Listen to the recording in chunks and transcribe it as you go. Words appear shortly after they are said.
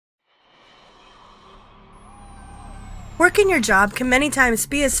Working your job can many times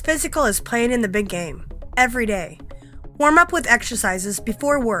be as physical as playing in the big game, every day. Warm up with exercises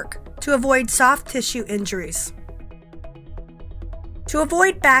before work to avoid soft tissue injuries. To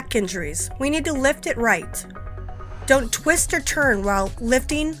avoid back injuries, we need to lift it right. Don't twist or turn while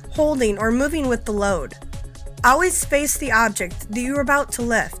lifting, holding, or moving with the load. Always face the object that you are about to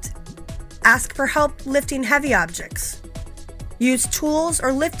lift. Ask for help lifting heavy objects. Use tools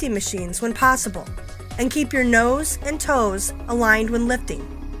or lifting machines when possible, and keep your nose and toes aligned when lifting.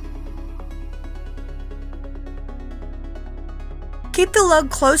 Keep the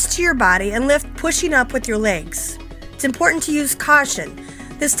load close to your body and lift pushing up with your legs. It's important to use caution.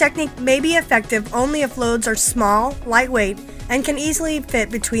 This technique may be effective only if loads are small, lightweight, and can easily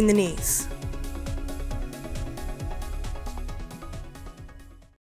fit between the knees.